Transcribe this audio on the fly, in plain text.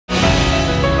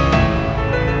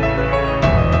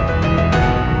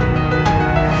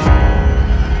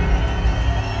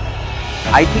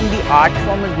I think the art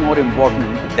form is more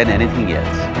important than anything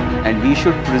else, and we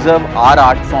should preserve our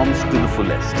art forms to the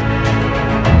fullest.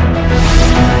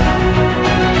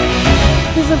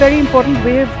 This is a very important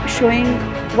way of showing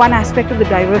one aspect of the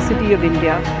diversity of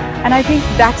India, and I think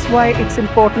that's why it's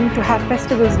important to have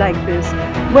festivals like this,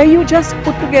 where you just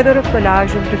put together a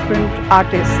collage of different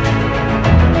artists.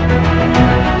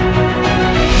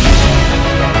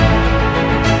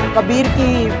 Kabir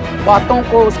की बातों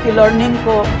को, उसकी learning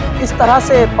को इस तरह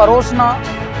से परोसना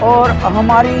और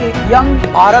हमारी यंग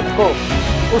भारत को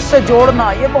उससे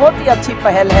जोड़ना, ये बहुत ही अच्छी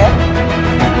पहल है।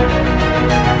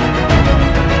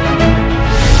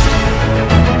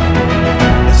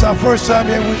 It's our first time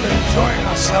here. We've been enjoying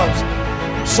ourselves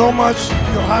so much.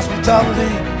 Your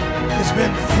hospitality has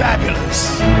been fabulous.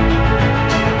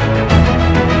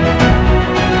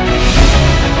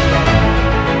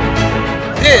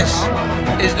 This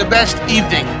is the best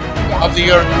evening of the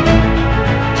year.